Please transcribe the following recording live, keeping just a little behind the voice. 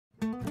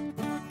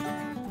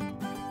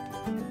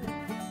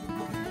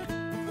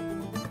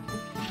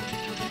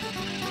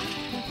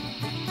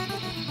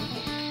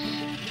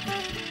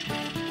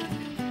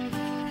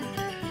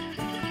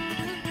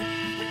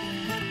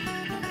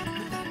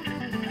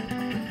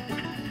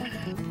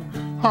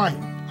Hi,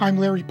 I'm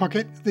Larry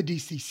Puckett, the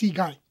DCC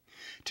Guy.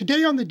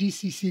 Today on the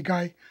DCC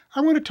Guy,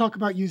 I want to talk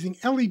about using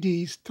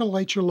LEDs to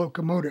light your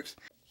locomotives.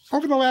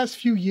 Over the last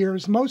few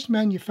years, most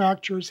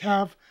manufacturers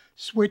have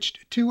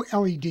switched to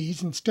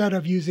LEDs instead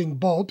of using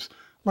bulbs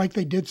like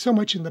they did so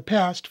much in the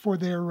past for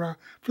their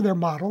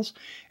models.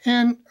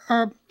 And,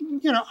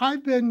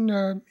 I've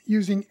been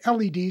using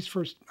LEDs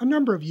for a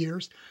number of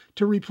years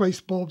to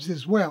replace bulbs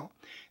as well.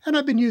 And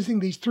I've been using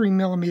these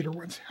 3mm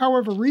ones.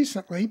 However,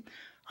 recently,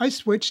 I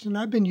switched and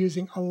I've been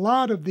using a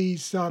lot of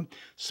these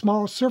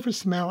small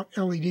surface mount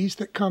LEDs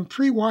that come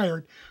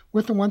pre-wired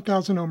with a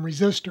 1000 ohm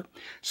resistor.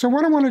 So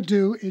what I want to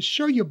do is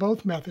show you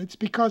both methods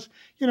because,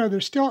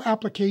 there's still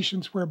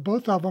applications where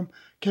both of them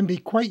can be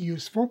quite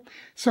useful.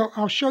 So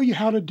I'll show you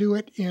how to do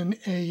it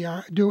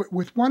do it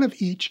with one of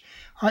each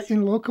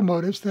in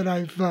locomotives that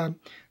I've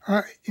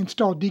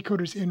installed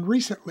decoders in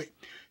recently.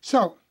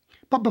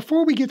 But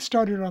before we get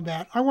started on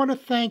that, I want to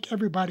thank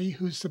everybody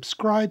who's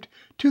subscribed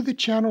to the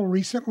channel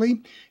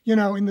recently.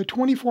 In the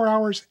 24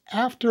 hours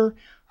after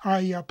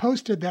I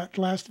posted that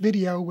last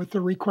video with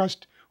the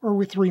request or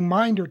with the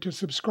reminder to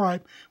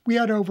subscribe, we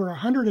had over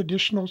 100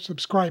 additional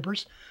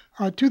subscribers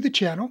to the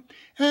channel,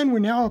 and we're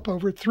now up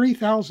over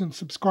 3,000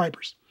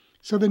 subscribers.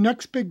 So the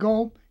next big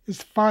goal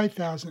is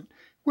 5,000,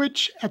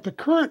 which at the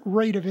current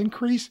rate of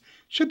increase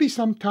should be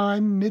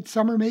sometime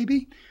midsummer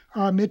maybe.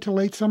 Mid to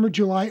late summer,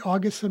 July,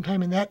 August,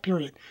 sometime in that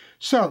period.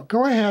 So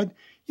go ahead,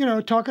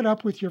 talk it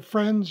up with your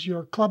friends,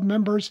 your club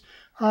members,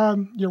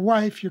 your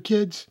wife, your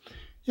kids,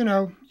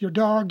 your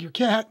dog, your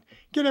cat.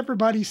 Get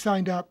everybody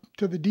signed up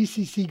to the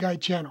DCC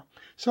Guide channel.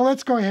 So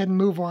let's go ahead and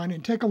move on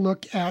and take a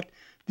look at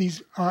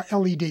these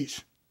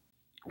LEDs.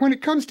 When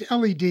it comes to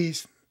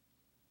LEDs,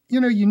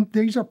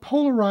 these are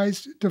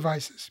polarized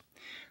devices,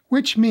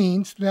 which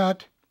means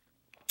that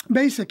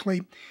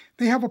basically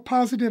they have a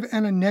positive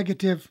and a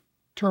negative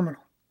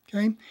terminal.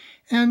 Okay,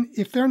 and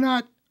if they're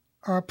not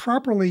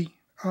properly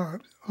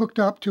hooked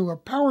up to a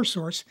power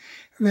source,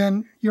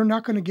 then you're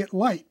not going to get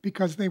light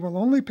because they will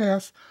only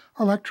pass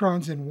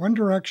electrons in one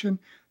direction.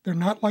 They're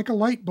not like a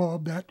light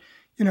bulb that,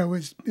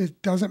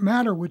 it doesn't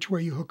matter which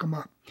way you hook them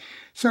up.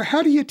 So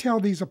how do you tell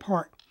these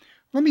apart?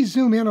 Let me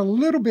zoom in a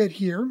little bit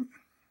here.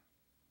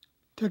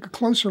 Take a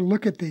closer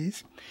look at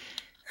these.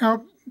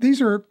 Now,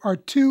 these are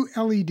two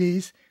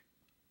LEDs.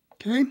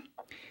 Okay,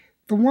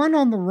 the one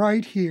on the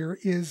right here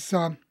is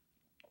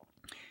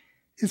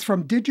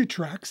from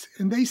Digitrex,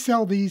 and they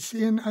sell these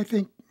in, I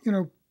think,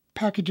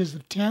 packages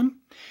of 10.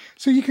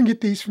 So you can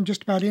get these from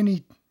just about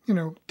any,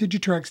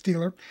 Digitrex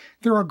dealer.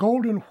 They're a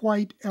gold and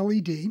white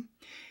LED,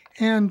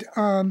 and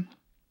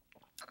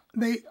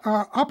they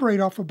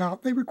operate off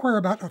they require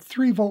about a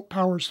 3-volt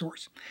power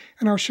source.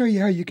 And I'll show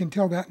you how you can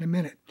tell that in a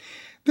minute.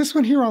 This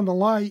one here on the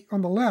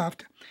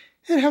left,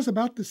 it has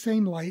about the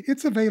same light.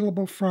 It's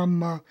available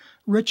from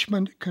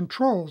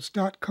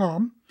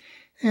richmondcontrols.com.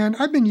 And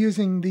I've been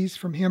using these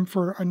from him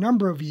for a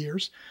number of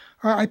years.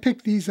 I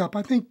picked these up.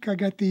 I think I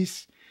got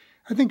these,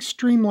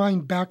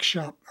 Streamline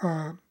Backshop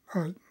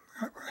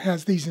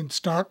has these in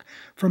stock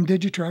from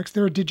Digitrex.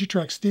 They're a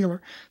Digitrex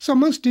dealer. So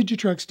most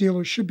Digitrex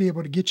dealers should be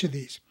able to get you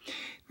these.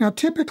 Now,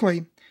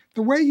 typically,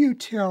 the way you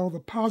tell the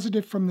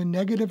positive from the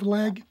negative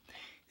leg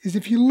is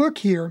if you look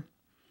here,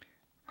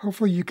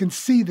 hopefully you can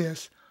see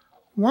this,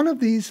 one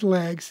of these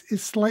legs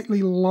is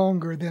slightly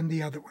longer than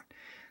the other one.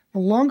 The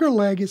longer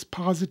leg is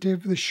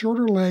positive, the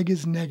shorter leg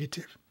is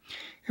negative.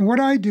 And what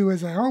I do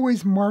is I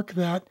always mark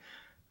that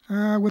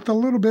with a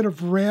little bit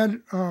of red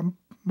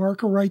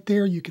marker right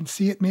there. You can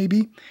see it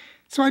maybe.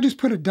 So I just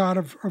put a dot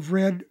of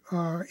red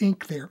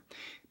ink there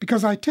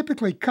because I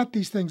typically cut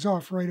these things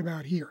off right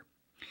about here.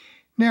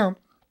 Now,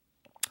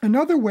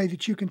 another way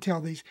that you can tell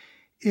these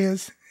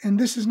is, and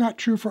this is not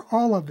true for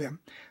all of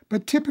them,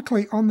 but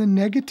typically on the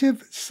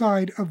negative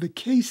side of the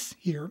case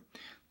here,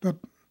 the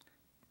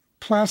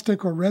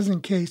plastic or resin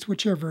case,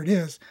 whichever it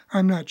is,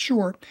 I'm not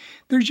sure,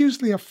 there's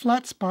usually a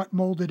flat spot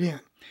molded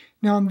in.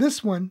 Now on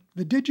this one,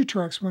 the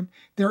Digitrex one,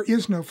 there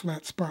is no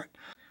flat spot.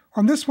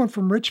 On this one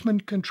from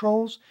Richmond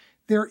Controls,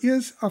 there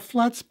is a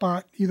flat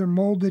spot either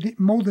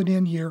molded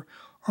in here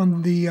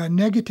on the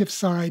negative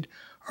side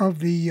of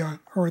the,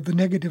 or the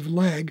negative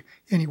leg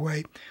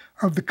anyway,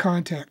 of the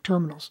contact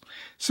terminals.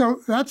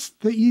 So that's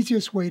the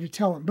easiest way to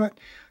tell them. But,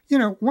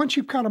 once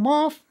you cut them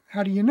off,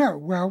 how do you know?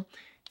 Well,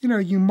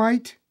 you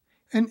might.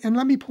 And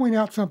let me point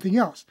out something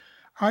else.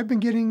 I've been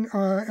getting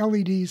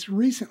LEDs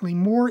recently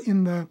more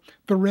in the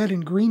red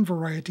and green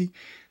variety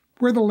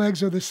where the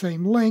legs are the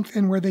same length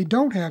and where they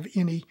don't have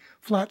any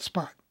flat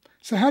spot.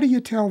 So how do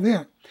you tell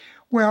then?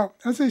 Well,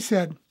 as I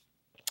said,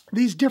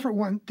 these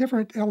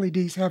different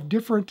LEDs have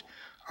different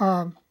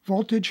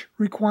voltage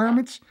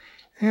requirements.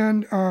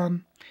 And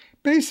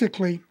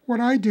basically what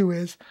I do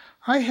is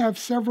I have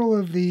several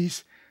of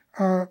these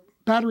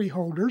battery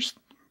holders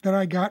that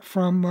I got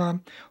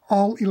from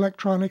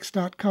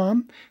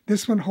allelectronics.com.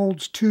 This one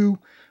holds two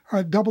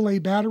AA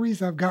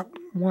batteries. I've got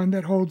one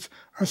that holds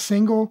a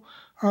single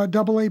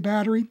AA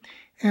battery.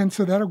 And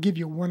so that'll give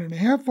you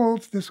 1.5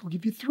 volts. This will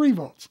give you 3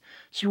 volts.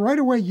 So right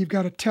away, you've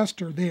got a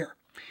tester there.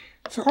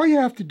 So all you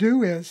have to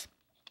do is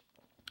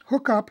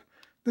hook up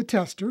the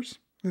testors,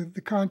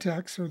 the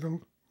contacts or the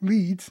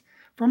leads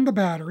from the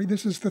battery.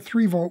 This is the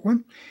 3-volt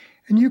one.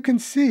 And you can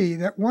see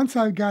that once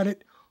I've got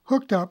it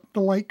hooked up,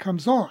 the light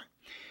comes on.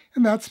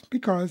 And that's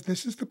because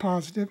this is the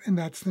positive and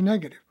that's the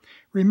negative.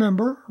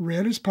 Remember,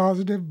 red is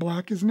positive,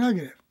 black is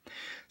negative.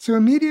 So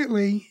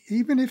immediately,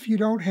 even if you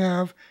don't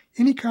have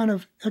any kind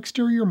of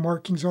exterior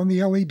markings on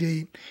the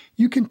LED,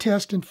 you can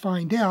test and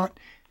find out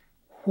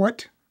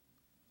what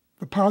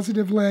the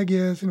positive leg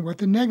is and what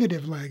the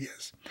negative leg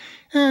is.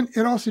 And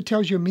it also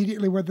tells you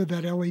immediately whether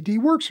that LED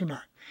works or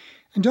not.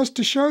 And just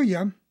to show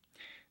you,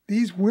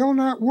 these will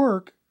not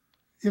work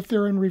if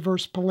they're in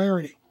reverse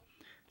polarity.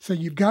 So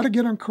you've got to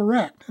get them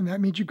correct, and that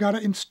means you've got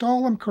to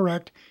install them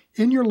correct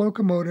in your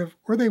locomotive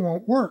or they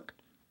won't work.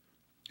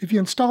 If you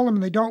install them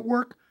and they don't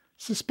work,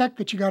 suspect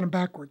that you got them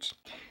backwards.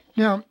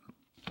 Now,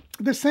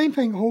 the same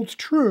thing holds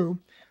true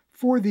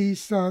for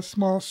these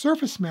small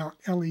surface mount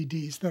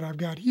LEDs that I've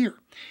got here.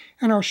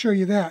 And I'll show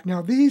you that.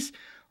 Now, these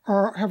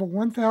have a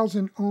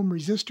 1,000 ohm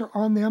resistor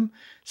on them,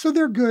 so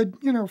they're good,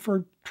 you know,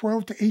 for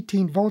 12 to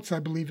 18 volts, I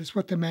believe, is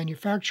what the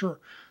manufacturer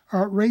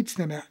rates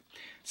them at.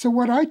 So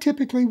what I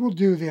typically will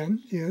do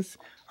then is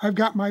I've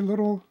got my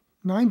little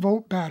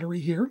 9-volt battery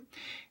here,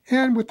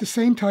 and with the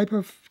same type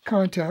of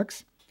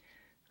contacts,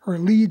 or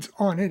leads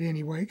on it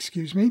anyway,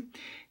 excuse me,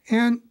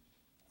 and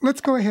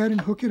let's go ahead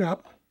and hook it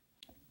up.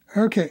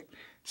 Okay,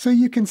 so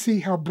you can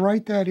see how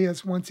bright that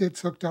is once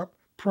it's hooked up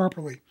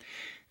properly.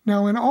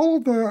 Now, in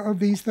all of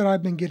these that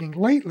I've been getting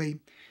lately,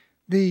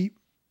 the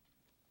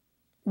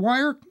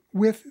wire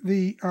with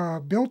the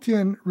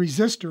built-in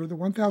resistor, the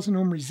 1,000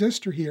 ohm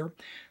resistor here,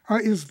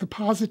 is the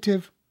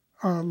positive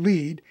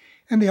lead,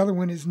 and the other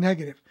one is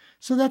negative.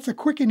 So that's a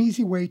quick and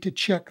easy way to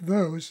check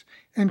those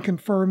and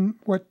confirm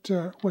what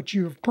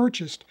you have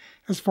purchased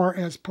as far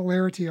as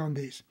polarity on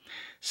these.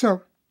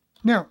 So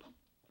now,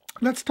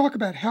 let's talk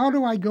about how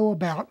do I go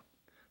about,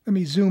 let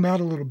me zoom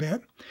out a little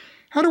bit,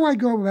 how do I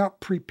go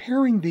about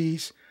preparing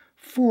these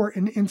for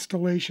an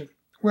installation?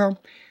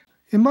 Well,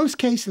 in most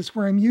cases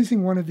where I'm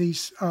using one of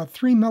these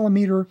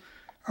 3mm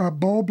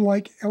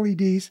bulb-like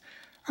LEDs,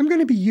 I'm going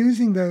to be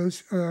using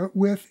those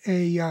with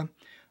a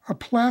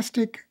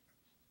plastic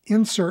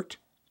insert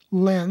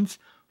lens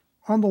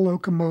on the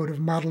locomotive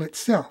model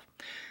itself.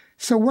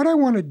 So what I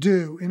want to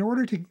do in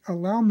order to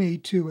allow me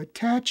to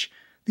attach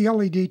the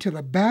LED to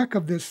the back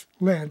of this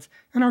lens,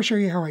 and I'll show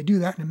you how I do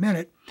that in a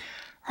minute,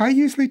 I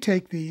usually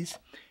take these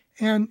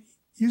and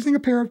using a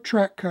pair of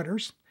track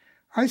cutters,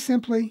 I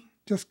simply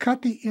just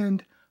cut the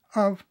end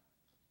of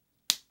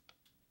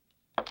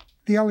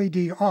the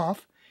LED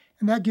off,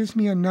 and that gives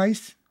me a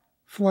nice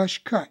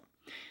flush cut.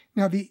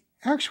 Now the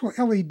actual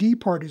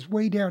LED part is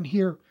way down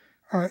here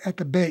at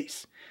the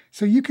base.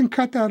 So you can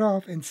cut that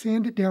off and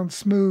sand it down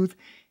smooth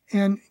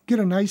and get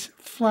a nice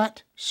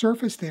flat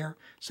surface there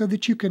so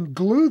that you can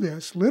glue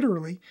this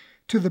literally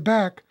to the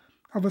back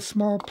of a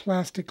small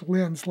plastic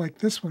lens like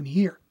this one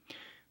here.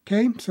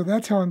 Okay, so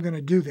that's how I'm going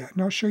to do that,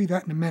 and I'll show you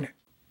that in a minute.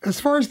 As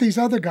far as these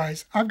other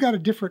guys, I've got a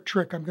different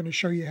trick I'm going to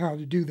show you how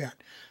to do that.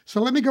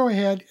 So let me go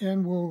ahead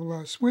and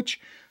we'll switch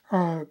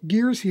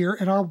gears here,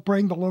 and I'll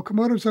bring the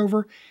locomotives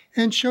over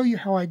and show you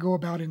how I go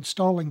about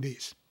installing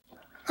these.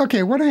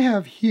 Okay, what I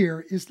have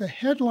here is the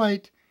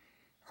headlight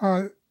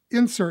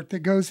insert that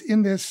goes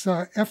in this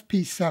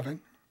FP7.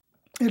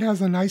 It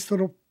has a nice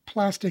little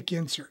plastic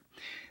insert.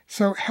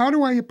 So how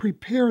do I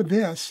prepare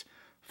this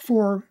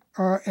for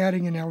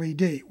adding an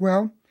LED?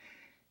 Well,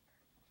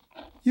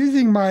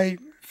 using my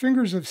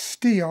fingers of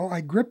steel,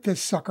 I grip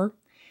this sucker,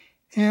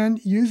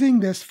 and using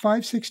this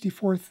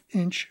 5/64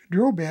 inch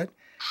drill bit,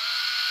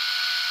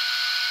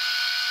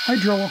 I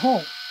drill a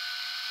hole.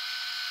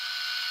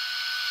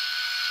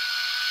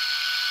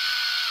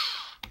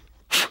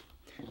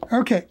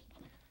 Okay,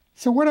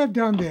 so what I've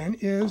done then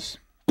is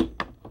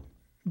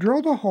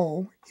drilled a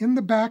hole in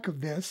the back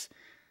of this,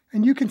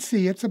 and you can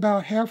see it's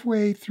about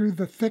halfway through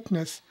the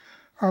thickness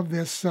of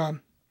this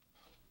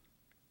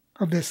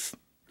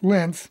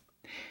lens,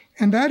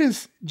 and that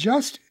is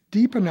just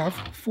deep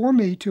enough for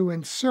me to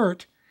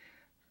insert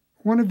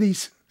one of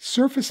these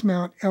surface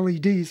mount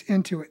LEDs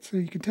into it. So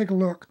you can take a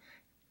look.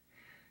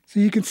 So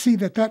you can see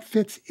that that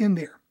fits in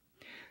there.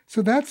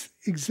 So that's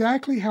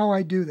exactly how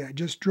I do that.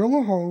 Just drill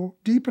a hole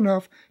deep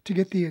enough to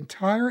get the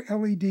entire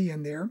LED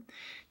in there.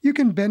 You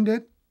can bend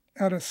it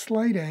at a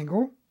slight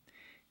angle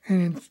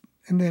and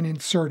then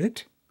insert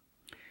it.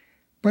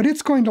 But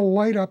it's going to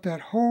light up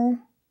that whole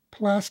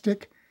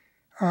plastic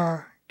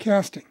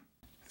casting.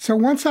 So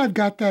once I've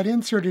got that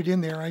inserted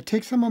in there, I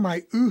take some of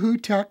my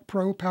Uhu Tech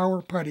Pro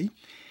Power Putty,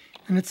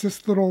 and it's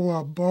this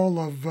little ball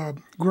of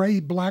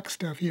gray-black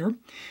stuff here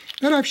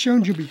that I've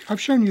shown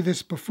you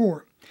this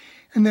before.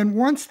 And then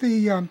once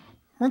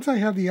I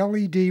have the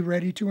LED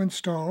ready to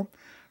install,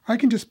 I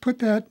can just put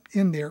that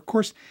in there. Of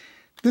course,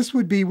 this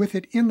would be with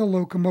it in the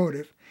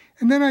locomotive.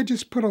 And then I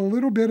just put a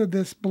little bit of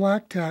this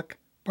black tack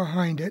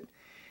behind it,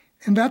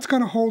 and that's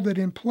going to hold it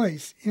in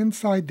place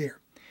inside there.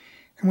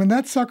 And when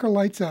that sucker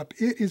lights up,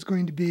 it is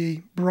going to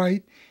be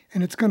bright,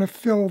 and it's going to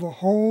fill the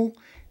whole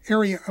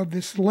area of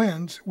this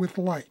lens with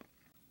light.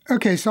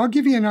 Okay, so I'll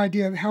give you an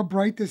idea of how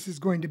bright this is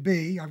going to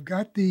be. I've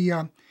got the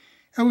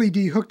LED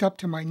hooked up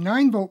to my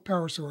 9-volt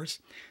power source.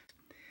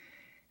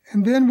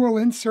 And then we'll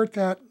insert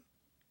that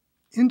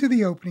into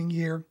the opening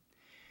here.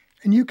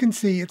 And you can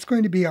see it's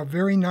going to be a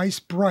very nice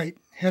bright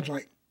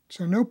headlight.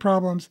 So no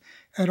problems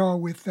at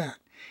all with that.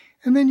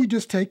 And then you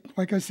just take,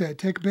 like I said,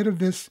 take a bit of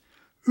this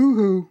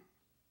Oohoo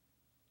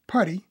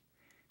putty.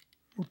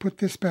 We'll put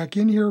this back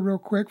in here real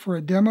quick for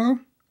a demo.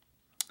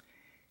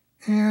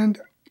 And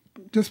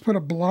just put a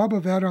blob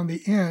of that on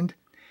the end.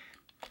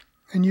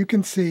 And you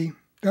can see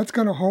that's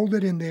going to hold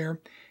it in there.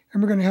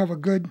 And we're going to have a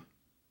good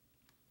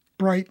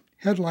bright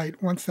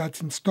headlight once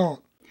that's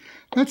installed.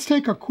 Let's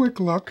take a quick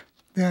look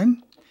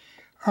then.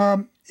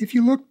 If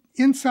you look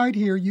inside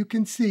here, you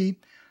can see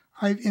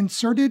I've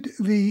inserted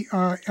the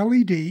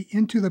LED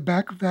into the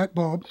back of that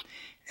bulb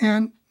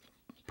and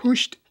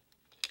pushed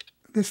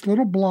this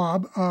little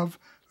blob of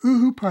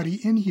Oohoo putty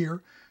in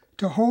here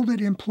to hold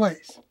it in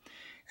place.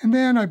 And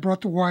then I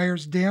brought the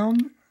wires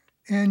down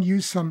and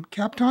used some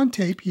Kapton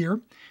tape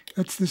here.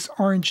 That's this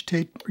orange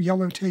tape, or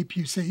yellow tape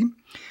you see.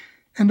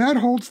 And that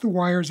holds the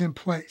wires in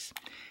place.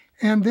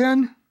 And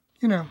then,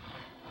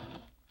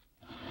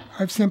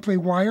 I've simply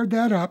wired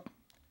that up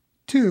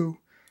to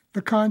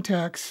the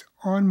contacts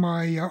on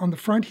my on the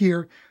front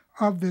here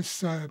of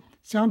this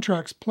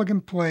Soundtrack's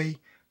plug-and-play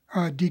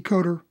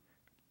decoder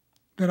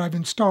that I've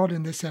installed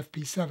in this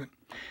FP7.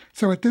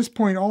 So at this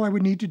point, all I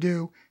would need to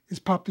do is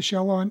pop the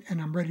shell on,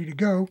 and I'm ready to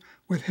go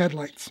with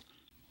headlights.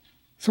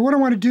 So what I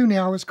want to do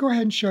now is go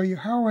ahead and show you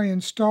how I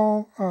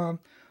install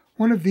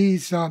one of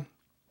these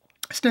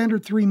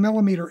standard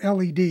 3mm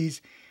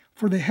LEDs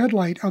for the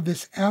headlight of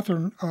this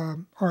Athearn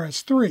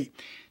RS3.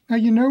 Now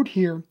you note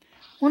here,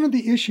 one of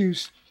the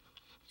issues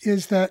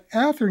is that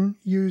Athearn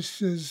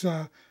uses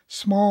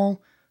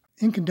small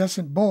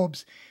incandescent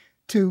bulbs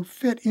to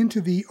fit into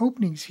the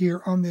openings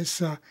here on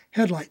this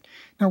headlight.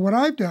 Now what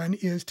I've done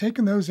is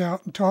taken those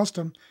out and tossed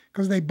them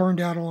because they burned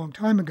out a long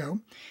time ago.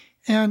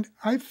 And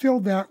I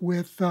filled that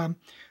with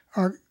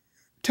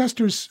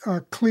Testors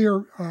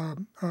clear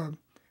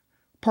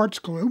parts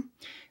glue.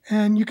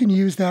 And you can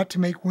use that to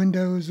make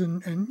windows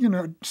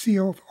and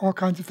seal all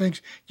kinds of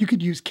things. You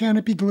could use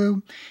canopy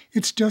glue.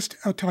 It's just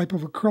a type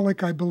of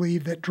acrylic, I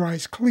believe, that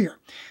dries clear.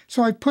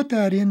 So I put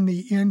that in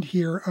the end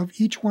here of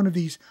each one of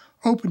these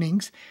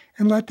openings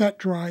and let that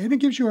dry. And it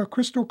gives you a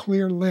crystal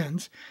clear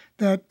lens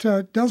that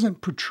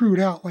doesn't protrude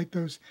out like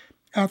those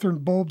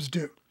Athearn bulbs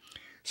do.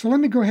 So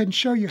let me go ahead and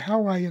show you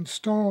how I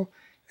install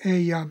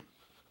a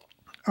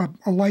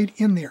light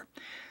in there.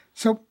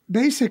 So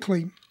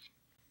basically,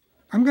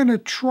 I'm going to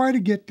try to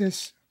get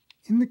this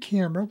in the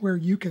camera where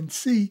you can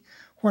see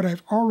what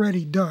I've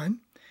already done.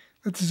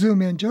 Let's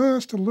zoom in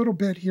just a little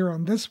bit here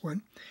on this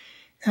one.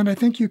 And I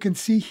think you can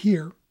see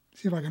here,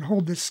 see if I can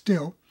hold this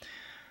still.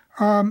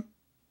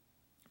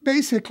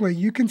 Basically,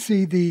 you can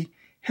see the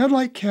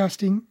headlight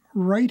casting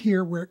right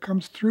here where it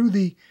comes through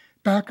the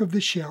back of the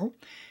shell.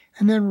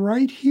 And then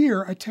right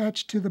here,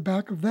 attached to the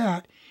back of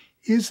that,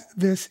 is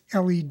this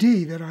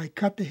LED that I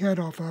cut the head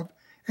off of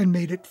and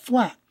made it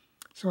flat.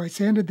 So I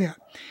sanded that.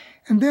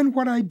 And then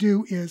what I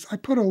do is I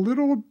put a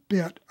little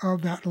bit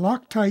of that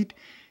Loctite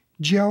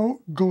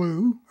gel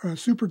glue,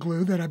 super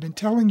glue that I've been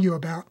telling you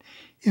about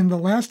in the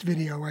last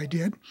video I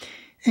did.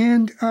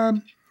 And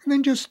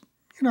then just,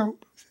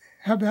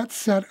 have that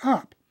set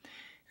up.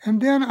 And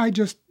then I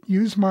just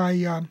use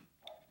my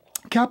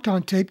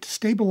Kapton tape to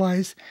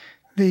stabilize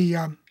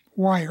the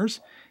wires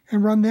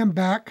and run them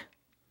back,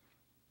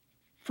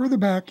 further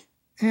back,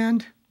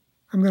 and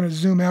I'm going to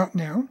zoom out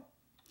now.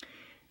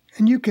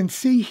 And you can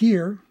see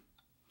here,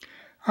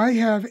 I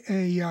have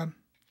a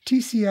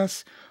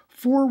TCS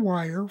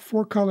 4-wire,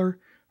 4-color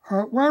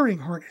wiring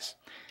harness.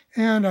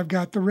 And I've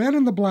got the red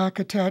and the black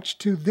attached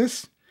to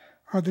this,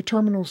 the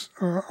terminals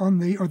or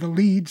the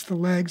leads, the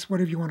legs,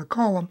 whatever you want to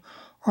call them,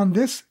 on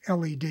this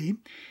LED.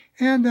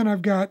 And then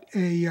I've got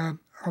an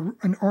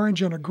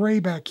orange and a gray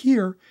back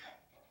here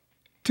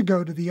to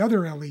go to the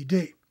other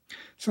LED.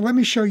 So let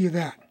me show you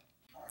that.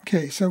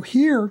 Okay, so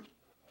here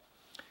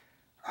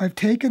I've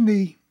taken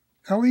the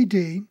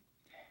LED.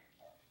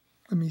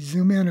 Let me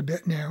zoom in a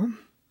bit now.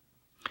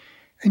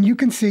 And you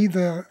can see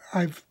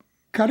I've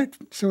cut it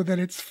so that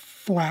it's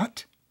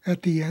flat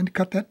at the end,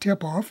 cut that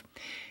tip off.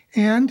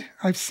 And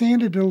I've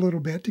sanded it a little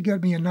bit to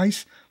get me a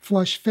nice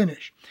flush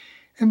finish.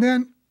 And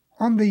then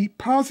on the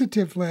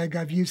positive leg,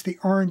 I've used the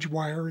orange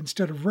wire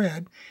instead of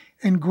red,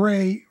 and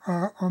gray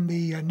on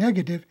the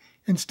negative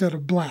instead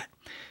of black.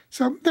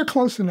 So they're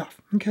close enough,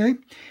 okay?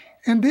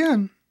 And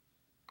then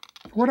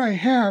what I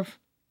have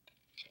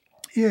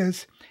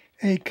is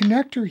a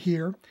connector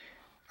here.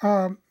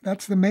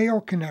 That's the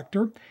male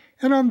connector.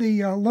 And on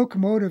the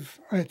locomotive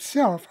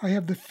itself, I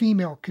have the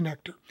female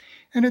connector.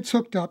 And it's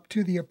hooked up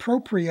to the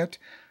appropriate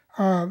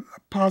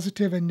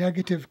positive and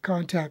negative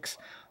contacts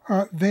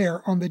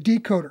there on the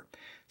decoder.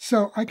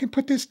 So I can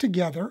put this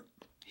together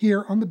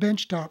here on the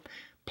bench top,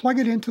 plug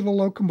it into the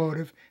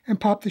locomotive, and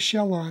pop the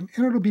shell on,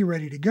 and it'll be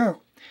ready to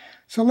go.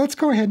 So let's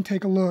go ahead and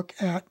take a look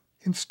at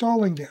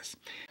installing this.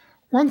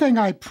 One thing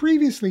I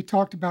previously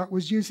talked about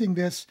was using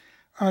this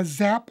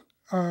Zap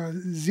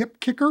Zip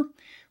Kicker,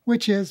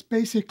 which is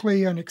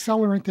basically an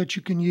accelerant that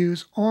you can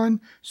use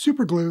on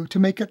super glue to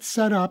make it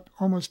set up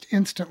almost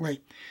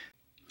instantly.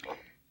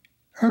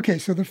 Okay,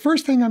 so the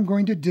first thing I'm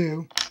going to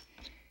do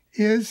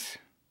is,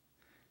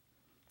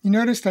 you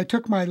noticed I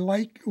took my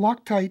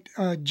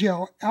Loctite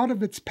gel out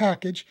of its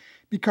package,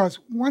 because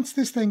once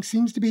this thing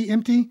seems to be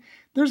empty,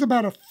 there's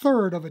about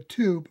 1/3 of a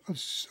tube of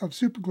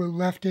super glue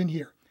left in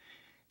here.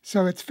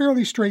 So it's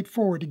fairly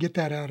straightforward to get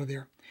that out of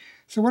there.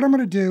 So what I'm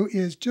going to do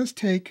is just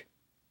take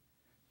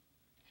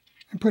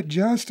and put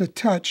just a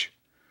touch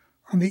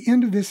on the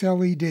end of this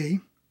LED.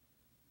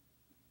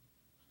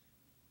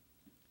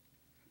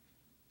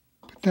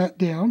 Put that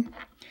down.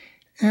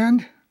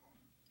 And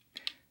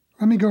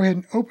let me go ahead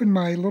and open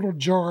my little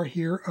jar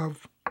here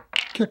of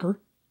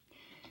Kicker.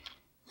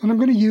 And I'm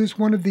going to use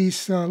one of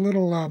these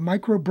little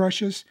micro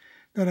brushes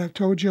that I've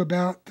told you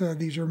about.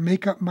 These are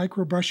makeup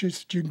micro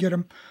brushes. You can get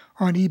them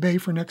on eBay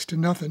for next to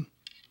nothing.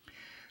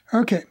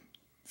 Okay,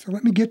 so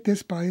let me get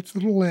this by its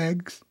little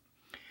legs.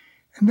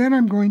 And then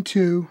I'm going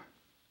to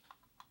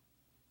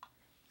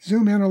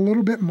zoom in a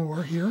little bit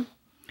more here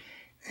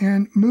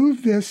and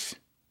move this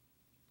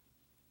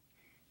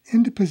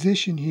into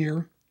position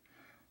here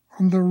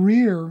on the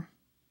rear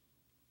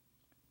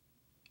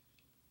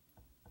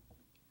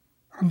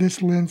of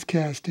this lens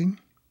casting.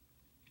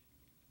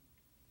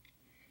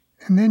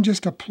 And then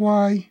just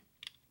apply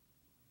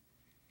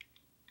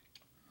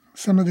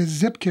some of this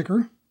Zip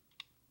Kicker.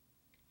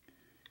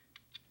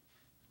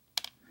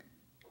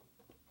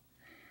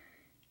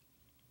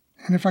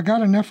 And if I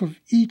got enough of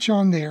each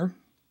on there,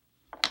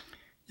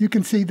 you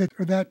can see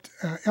that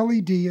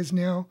LED is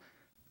now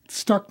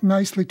stuck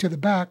nicely to the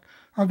back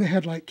of the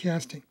headlight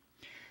casting.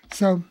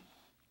 So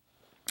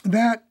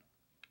that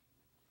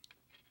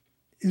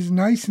is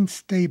nice and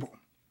stable.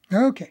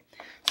 Okay,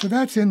 so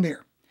that's in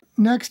there.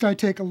 Next, I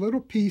take a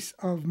little piece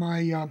of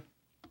my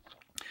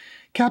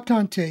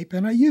Kapton tape,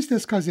 and I use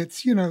this because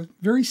it's,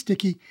 very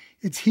sticky.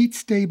 It's heat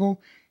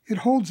stable. It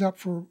holds up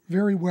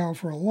very well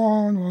for a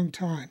long, long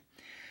time.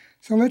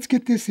 So let's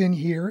get this in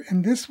here,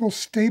 and this will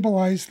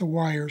stabilize the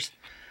wires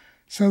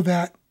so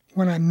that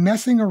when I'm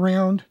messing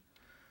around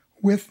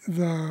with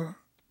the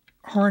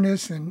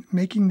harness and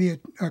making the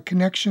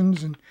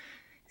connections and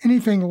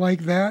anything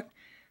like that,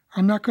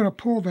 I'm not going to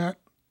pull that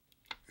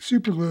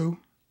super glue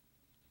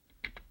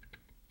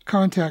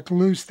contact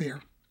loose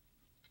there.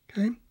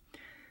 Okay,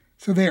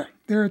 so there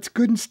it's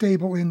good and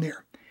stable in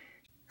there.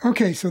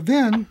 Okay, so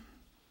then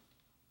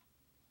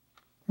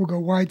we'll go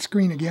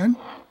widescreen again.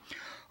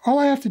 All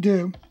I have to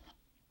do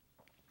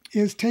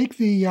is take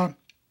the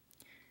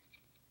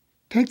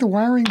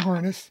wiring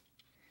harness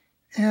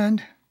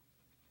and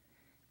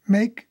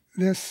make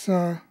this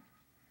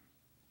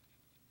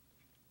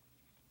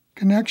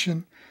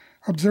connection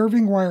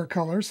observing wire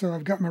color. So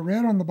I've got my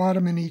red on the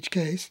bottom in each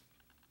case.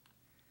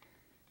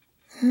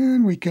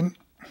 And we can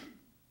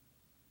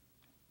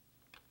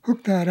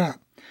hook that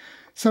up.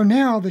 So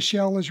now the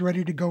shell is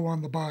ready to go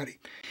on the body.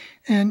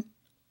 And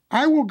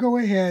I will go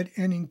ahead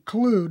and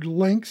include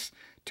links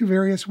to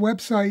various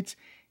websites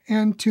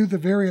and to the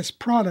various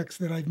products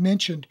that I've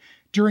mentioned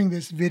during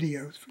this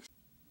video.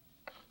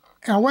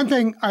 Now, one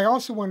thing I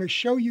also want to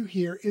show you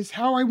here is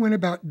how I went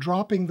about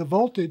dropping the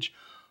voltage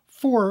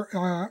for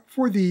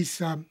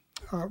these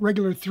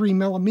regular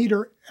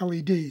 3mm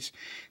LEDs,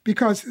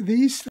 because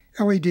these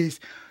LEDs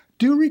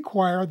do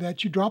require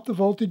that you drop the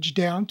voltage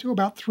down to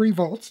about 3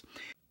 volts.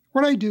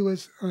 What I do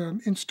is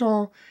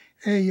install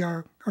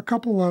a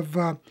couple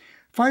of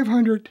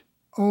 500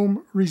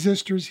 ohm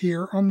resistors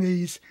here on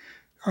these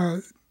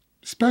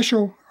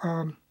special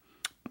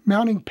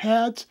mounting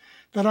pads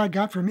that I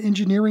got from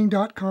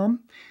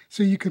engineering.com.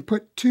 So you can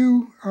put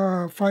 2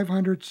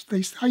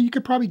 500s. You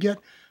could probably get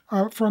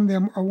from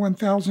them a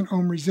 1000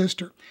 ohm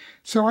resistor.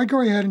 So I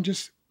go ahead and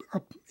just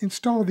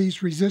install these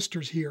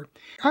resistors here.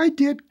 I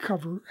did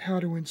cover how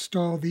to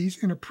install these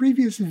in a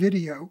previous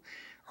video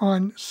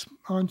on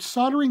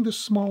soldering the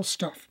small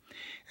stuff.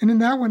 And in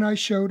that one I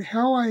showed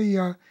how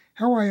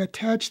I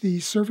attach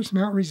these surface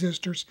mount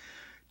resistors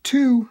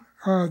to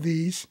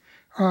these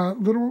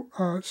little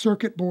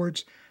circuit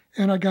boards.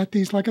 And I got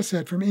these, like I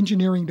said, from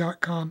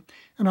engineering.com,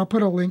 and I'll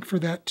put a link for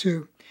that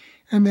too.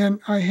 And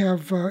then I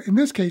have, in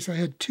this case, I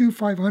had 2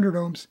 500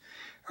 ohms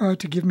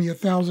to give me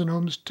 1000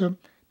 ohms to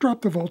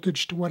drop the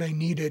voltage to what I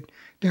needed,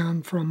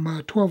 down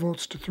from 12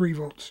 volts to 3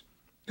 volts.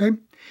 Okay,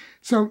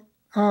 so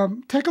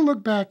take a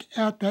look back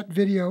at that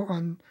video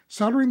on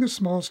soldering the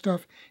small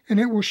stuff, and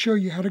it will show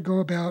you how to go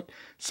about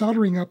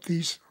soldering up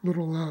these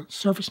little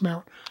surface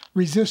mount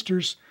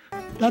resistors.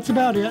 That's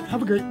about it.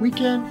 Have a great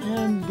weekend,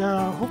 and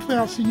hopefully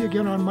I'll see you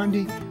again on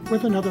Monday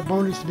with another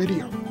bonus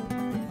video.